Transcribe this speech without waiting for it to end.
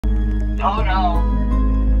Oh no.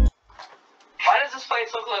 Why does this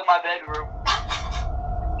place look like my bedroom?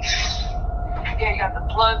 Yeah, you got the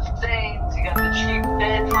blood stains, you got the cheap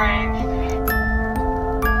bed frame.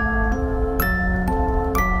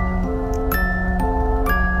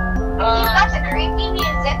 You got the creepy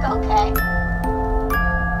music, okay.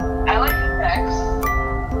 I like the text.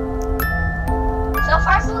 So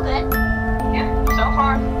far, so good. Yeah, so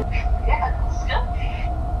far. Yeah, it's good.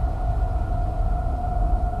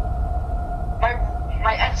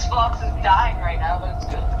 My Xbox is dying right now, but it's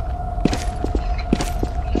good.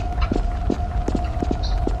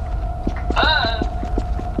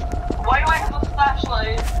 Why do I have a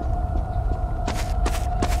flashlight?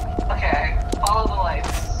 Okay, follow the lights.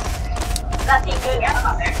 Nothing good.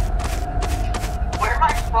 Where am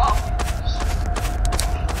I from?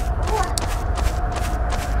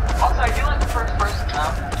 Also, I do like the first person now.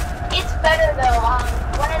 It's better though.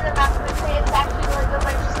 One of the maps we play is actually really good,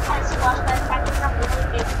 but it's just kind of squashed by the fact that it's not really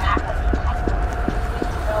big map. I mean, I don't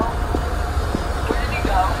know. Where did he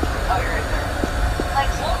go? Oh, you're right there.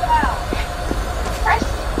 Like, slow down. Press.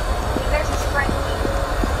 There's a spring.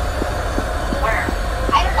 Where?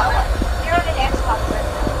 I don't know. You're on an Xbox right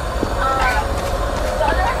now. The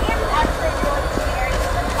other hand is actually really scary.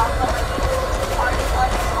 It's like talk about like people to party on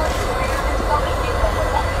this one where there's so many people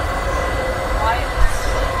with that. Why is this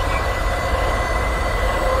so cute?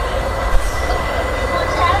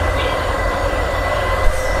 What's happening?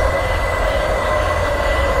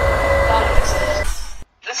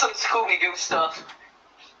 This is some Scooby-Doo stuff.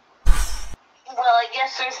 Well, I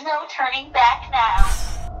guess there's no turning back now.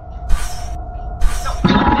 No,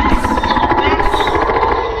 go back!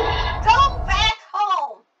 Go back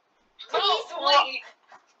home! Please wait.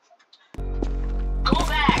 Go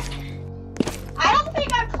back! I don't think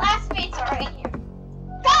our classmates are in here.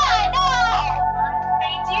 God, no!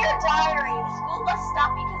 Hey, dear diary, the school bus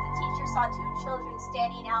stopped because the teacher saw two children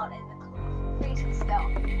standing out in the freezing snow.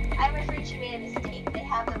 I'm afraid she made a mistake. They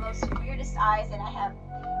have the most weirdest eyes they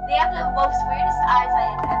have the most weirdest eyes I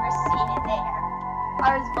have ever seen, and they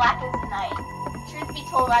are as black as night. Truth be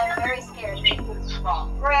told, I am very scared. What's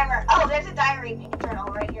wrong? Grammar. Oh, there's a diary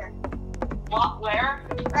journal right here. What? Where?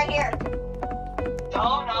 Right here.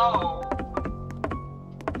 Oh no.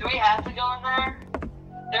 Do we have to go in there?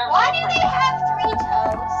 Why do they have 3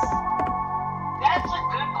 toes? That's a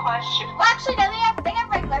good question. Well, actually, no, they have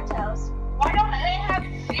regular toes. Why don't they have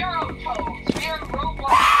 0 toes? We are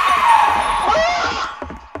robots.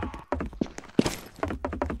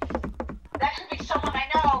 That could be someone I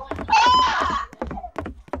know. Ah!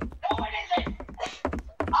 No, it isn't.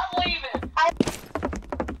 I'm leaving.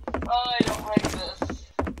 Oh, I don't like this.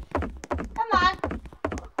 Come on.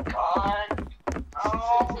 God. Oh.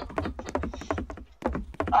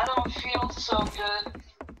 I don't feel so good.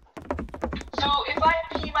 So, if I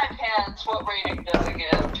pee my pants, what rating does it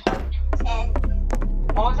give? 10.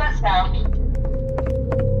 What was that sound?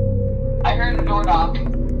 I heard a door knock.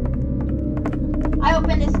 I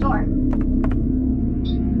opened this door.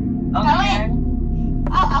 Okay. Go in.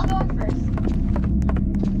 I'll go in first.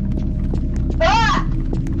 Ah!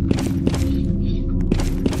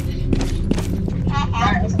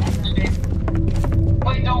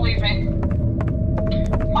 Wait, don't leave me.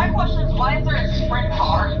 My question is, why is there a sprint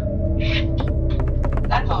car?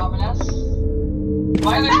 That's ominous.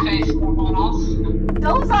 Why are they facing someone else?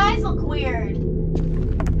 Those eyes look weird.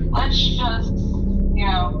 Let's just, you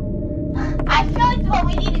know... I feel like what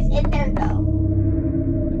we need is in there, though.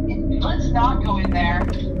 Let's not go in there.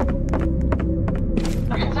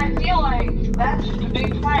 Because I feel like that's just a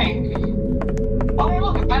big prank. Oh, hey,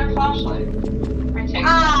 look, a better flashlight.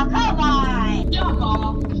 Ah, come on! Jump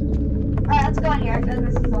off. Alright, let's go in here. I feel like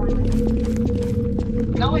this is the only way.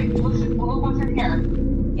 No, wait, listen, look what's in here.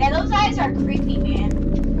 Yeah, those eyes are creepy, man.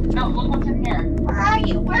 No, look what's in here. Where are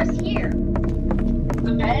you? Where's here?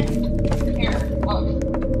 The bed? Here, look.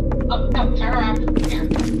 Look, no, turn around. Here.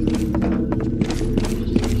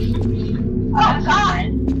 Oh, God!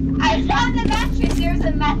 I found the mattress. There's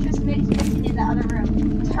a mattress missing in the other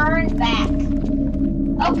room. Turn back.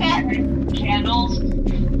 Okay. Candles.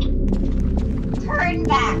 Turn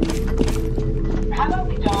back. How about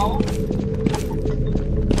we go?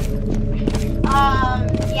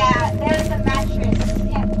 Yeah, there's a mattress.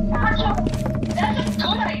 Yeah, That's a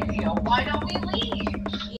good idea. Why don't we leave?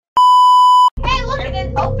 hey, look at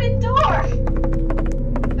an open door.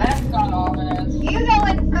 That's not ominous. You go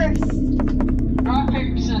in first. Rock,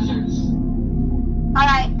 paper, scissors.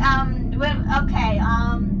 Alright, okay,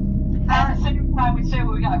 At the same time, we say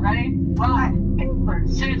what we got. Ready? Rock, paper,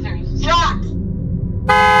 scissors. rock.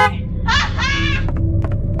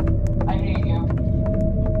 I hate you.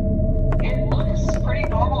 It looks pretty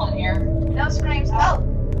normal in here.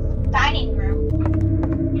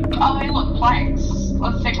 planks.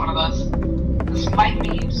 Let's take one of those. This might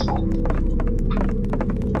be useful.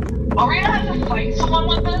 Are we gonna have to fight someone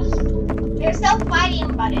with this? There's no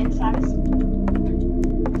fighting buttons, honestly.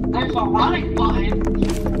 There's a running button.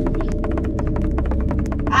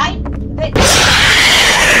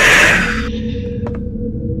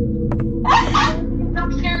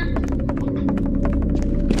 I'm scared.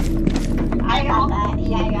 I got that.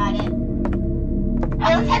 Yeah, I got it.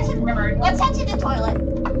 Let's head to the toilet.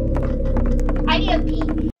 I need a pee.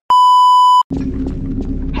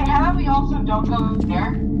 Hey, how about we also don't go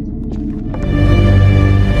there?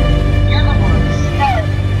 You're the worst.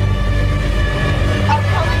 I'm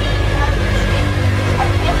telling you,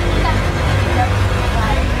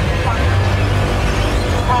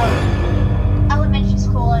 elementary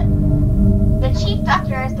school. The chief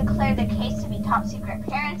doctor has declared the case to be top secret.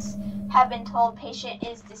 Parents have been told patient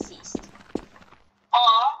is deceased.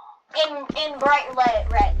 In bright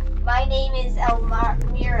red. My name is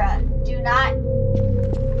ALMIRA. Do not.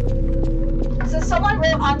 So someone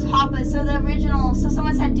wrote on top of so the original. So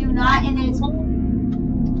someone said do not, and then it's. Look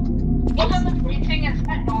at the breathing. Is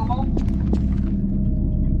that normal?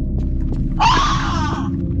 Ah!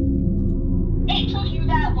 It took you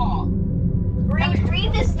that long.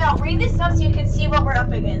 Read this note. Read this note so you can see what we're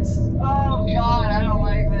up against. Oh God, I don't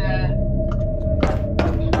like that.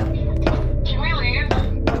 Can we leave?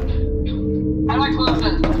 How do I close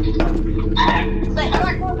this? How do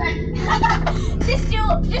I close it?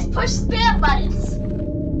 Just push spam buttons.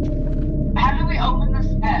 How do we open this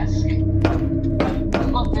desk?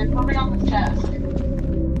 Look, there's something on this desk.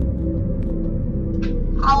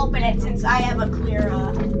 I'll open it since I have a clear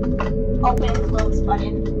open and close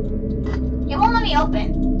button. It won't let me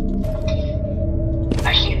open.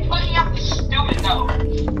 I keep looking up this stupid note.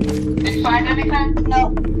 Did you find anything?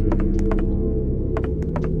 No.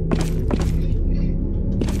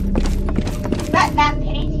 That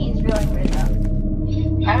painting is really weird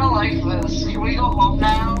though. I don't like this. Can we go home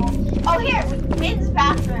now? Oh here, men's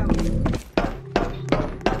bathroom.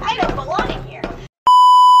 I don't belong in here.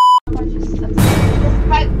 Just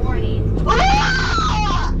right warning.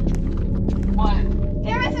 Ah! What?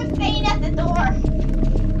 There is a thing at the door.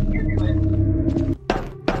 You're doing.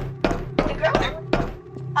 The girl?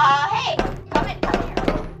 Hey, come here.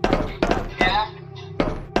 Yeah?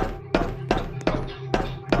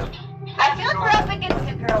 I feel like we're up against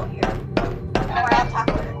the girl here. And we're not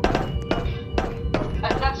talking to her.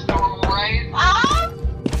 That's normal, right?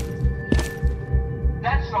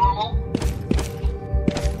 That's normal.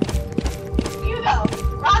 You go.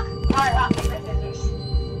 Rock. Alright, rock, paper, scissors.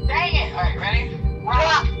 Dang it! Alright, ready?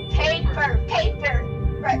 Rock, paper.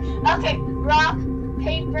 Right. Okay, rock,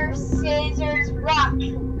 paper, scissors, rock.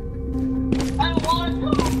 I want to!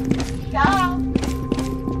 Go.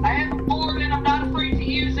 I have a board and I'm not afraid to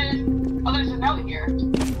use it. Oh, there's a note here.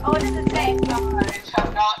 Oh, what does it say? Eyes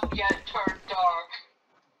have not yet turned dark.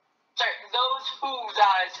 Sorry, those whose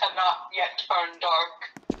eyes have not yet turned dark.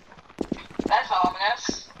 That's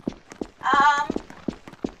ominous. I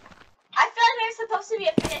feel like there's supposed to be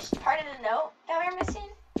a finished part of the note that we're missing.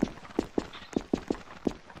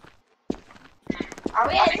 Are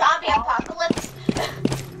we in a zombie apocalypse?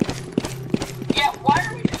 Yeah, why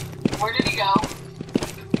are we... Where did he go?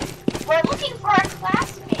 We're looking for our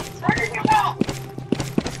classmates. Where did he go?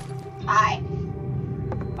 Hi.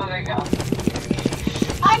 Oh, there you go.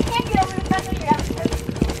 I can't get over the fact that you're upstairs.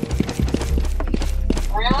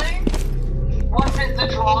 Really? Was it the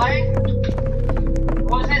drawing?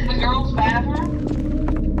 Was it the girls' bathroom?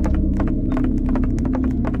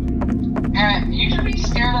 Alright, you should be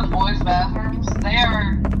scared of boys' bathrooms.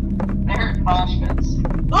 They're mosh pits.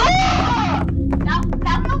 Ah!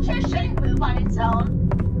 That wheelchair shouldn't move on its own.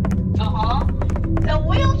 The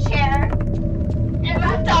wheelchair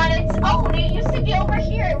moved on its own. It used to be over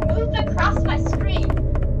here. It moved across my screen.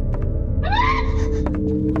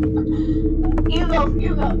 You go.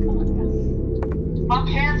 Come on. My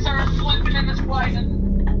pants are slipping in this place.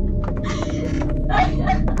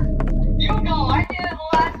 You go, I did it the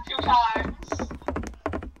last 2 times.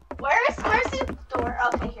 Where's the door?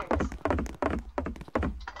 Okay, here it is.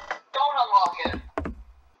 Don't unlock it.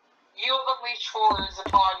 You have unleashed horrors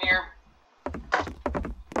upon your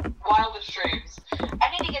wildest dreams. I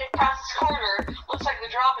need to get across this corridor. Looks like the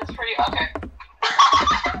drop is pretty... Okay.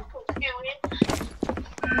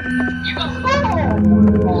 You go...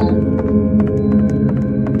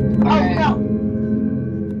 Oh no.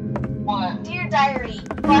 What? Dear diary,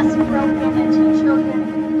 bus broken and 2 children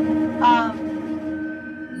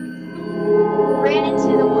ran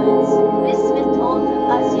into the woods. Miss Smith told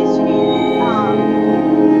us yesterday,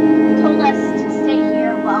 told us to stay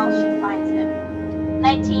here while she finds him.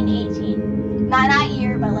 1918.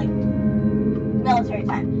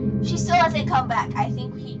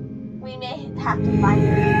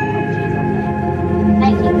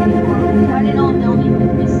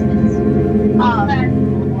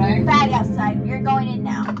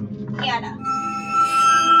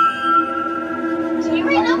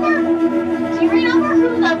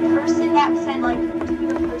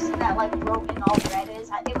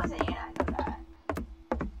 It wasn't Anna, I know that.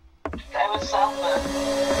 That was something.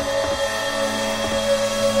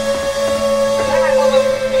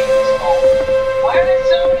 Why are there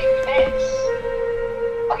so many pits?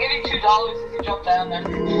 I'll give you $2 if you jump down there.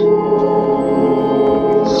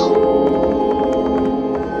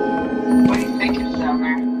 What do you think is down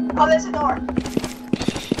there? Oh, there's a door.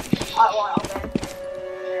 Oh, it won't open.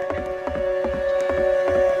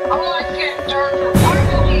 Oh, it's getting dark for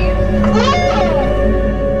finally.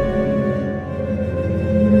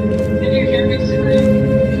 Did you hear me scream?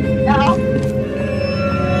 No.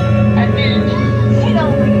 I did. Get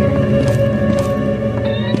over here.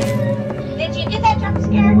 Did you get that jump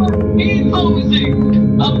scare? He's posing.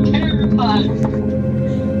 I'm terrified.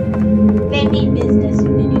 They mean business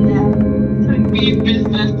when they do that. They mean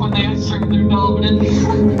business when they assert their dominance.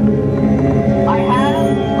 I have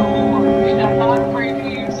a horn and I'm not afraid to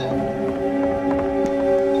use it.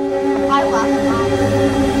 I lost mine.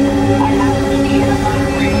 I have a key and I'm not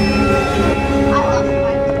afraid to use it. I lost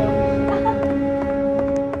mine too.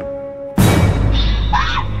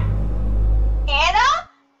 Anna?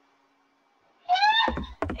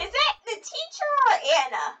 Is it the teacher or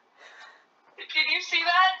Anna? Did you see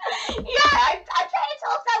that? Yeah, I'm trying to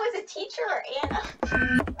tell if that was a teacher or Anna.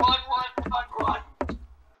 1, 1, 1, 1.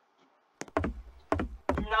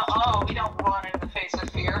 No, oh, we don't run in the face of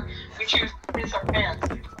fear. We choose to face our pants.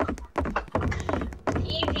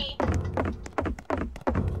 PG.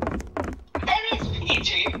 That is PG.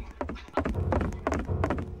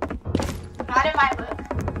 Not in my book.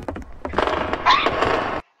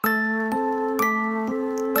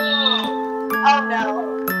 Oh no.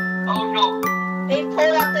 Oh no. They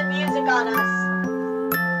pulled out the music on us.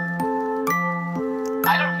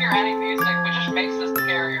 I don't hear any music, which just makes this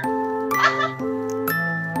scarier.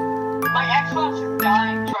 My Xbox is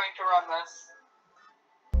dying trying to run this.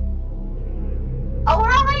 Oh,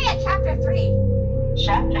 we're already at chapter 3.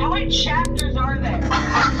 How many chapters are there?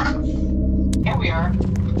 Here we are.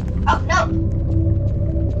 Oh, no.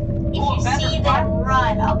 If Oh, you better see them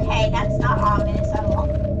run. Okay, that's not ominous at all.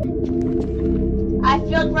 I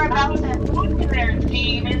feel like we're about to... Look at their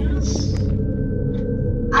demons.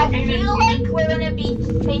 I feel like we're gonna be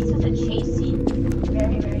faced with a chase scene.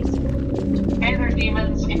 Very, very soon. Hey there,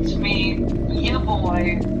 demons. It's me, ya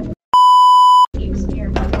boy.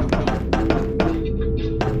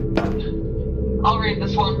 I'll read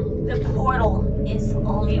this one. The portal is the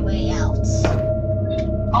only way out.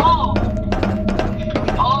 Oh!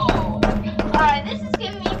 Oh! This is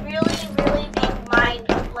giving me really, really big mind,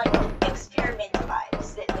 like, experiment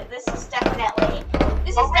vibes. This is definitely...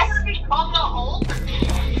 This is definitely... Become the Hulk?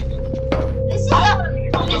 This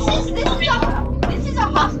is a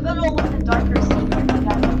hospital with a darker secret.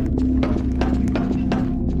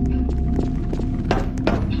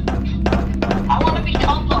 I want to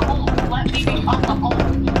become the Hulk. Let me become the Hulk.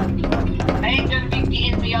 They ain't gonna be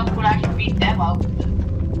beating me up when I can beat them up.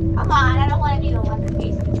 Come on, I don't want to be the one that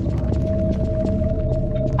faces this one.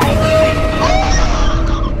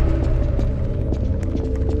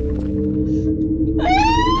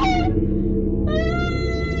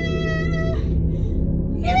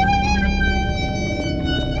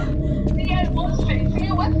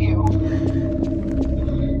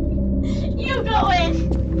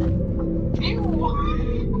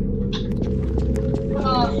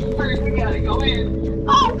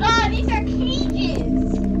 Oh god, these are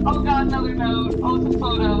cages! Oh god, another note. Oh, it's a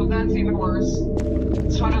photo. That's even worse.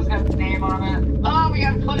 This photo's got a name on it. Oh, we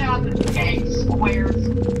gotta put it on the dang squares.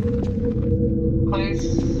 Place.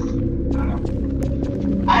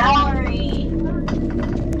 Valerie.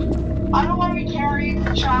 I don't want to be carrying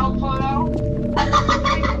a child photo.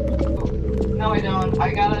 No, I don't.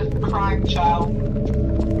 I got a crying child.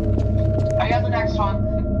 I got the next one.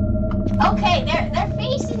 Okay, their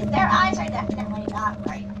faces, their eyes are definitely not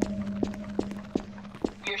right.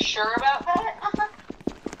 You're sure about that? Uh-huh.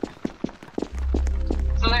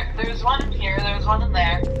 So there's one in here, there's one in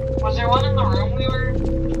there. Was there one in the room we were in?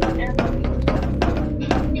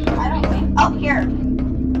 I don't think. Oh, here.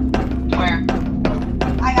 Where?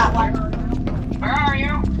 I got one. Where are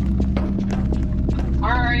you?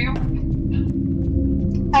 Where are you?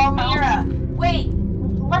 ALMIRA. Wait,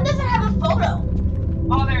 one doesn't have a photo.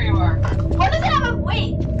 Oh, there you are. One doesn't have a,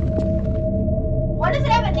 wait. One doesn't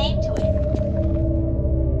have a name to it.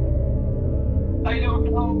 I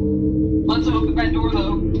don't know. Let's open that door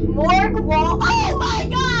though. Morgue wall. Oh my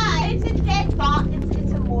god! It's a dead bot.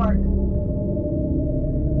 It's a morgue.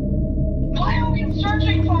 Why are we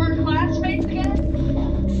searching for our classmates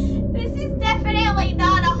again? This is definitely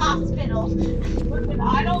not a hospital. Listen,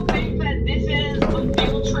 I don't think that this is a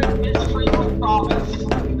field trip Miss Frizzle promised.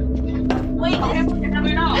 Wait, I have another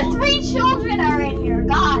many children are in here?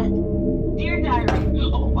 God. Dear Diary,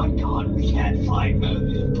 oh my god, we can't find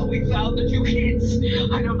them, but we found the 2 kids.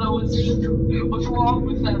 I don't know what's wrong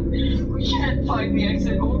with them. We can't find the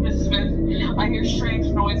exit. Oh, Miss Smith, I hear strange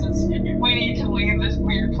noises. We need to leave this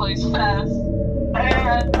weird place fast.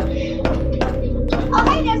 And... Oh,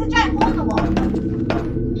 hey, there's a giant hole in the wall.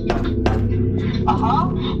 Uh-huh.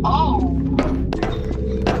 Oh.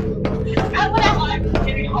 I'm gonna have I'm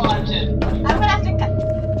getting haunted. to cut.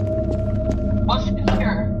 What's in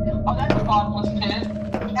here? Oh, that's a bottomless pit.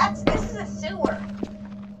 This is a sewer.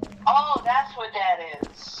 Oh, that's what that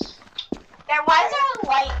is. There, why is there a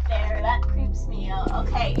light there? That creeps me out.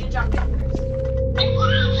 Okay, you jump in first.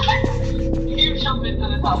 You jump into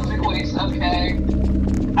the toxic waste, okay.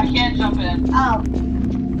 I can't jump in. Oh.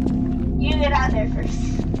 You get out there first.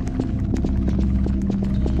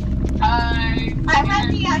 Hi. I have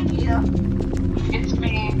the idea. It's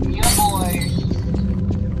me, your boy.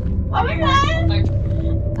 What was that?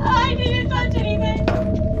 I didn't touch anything.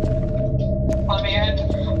 Let me in.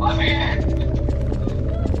 Let me in.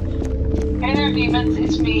 Hey there, demons.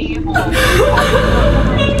 It's me, your boy. Great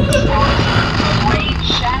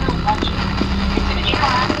Shadow Legend. It's an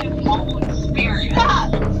interactive mobile experience.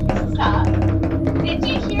 Stop. Did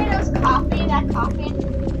you hear those coughing? That coughing?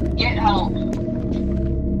 Get help.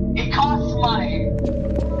 It costs money.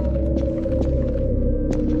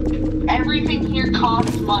 Everything here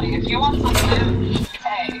costs money. If you want to live,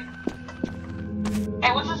 pay.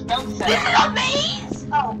 Hey, what's this note say? This is a maze!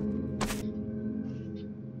 Oh.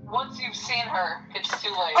 Once you've seen her, it's too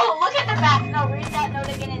late. Oh, look at the back. No, read that note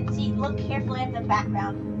again and see. Look carefully at the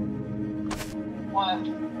background. What?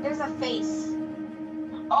 There's a face.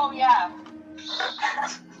 Oh, yeah.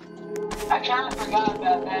 I kind of forgot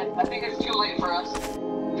about that. I think it's too late for us.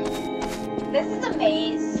 This is a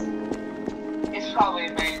maze. It's probably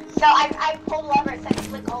a maze. So I pulled levers and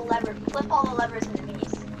flip all the levers in the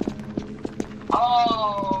maze.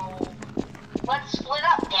 Oh. Let's split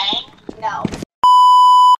up, gang. No.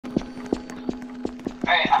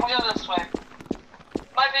 Alright, I'm gonna go this way.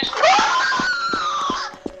 My vision.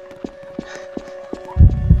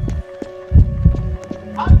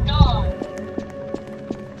 I'm done.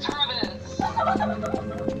 Screw this.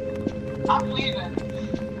 I'm leaving.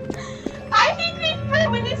 I think we through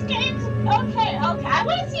with this game. Okay. I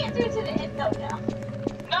want to see it through to the end though now.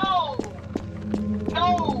 No,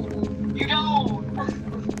 you don't.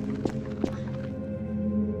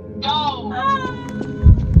 No.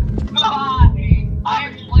 Goodbye.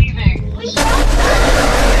 I'm leaving.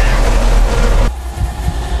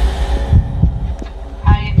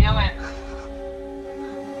 How you doing?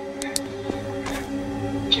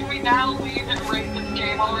 Can we now leave and rate this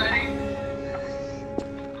game already?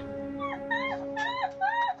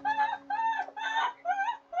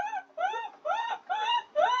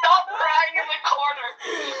 Stop crying in the corner.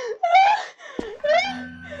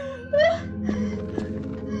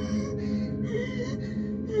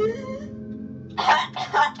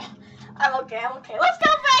 I'm okay. Let's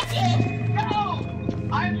go back in! No!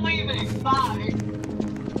 I'm leaving. Bye.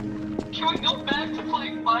 Can we go back to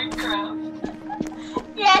playing Minecraft?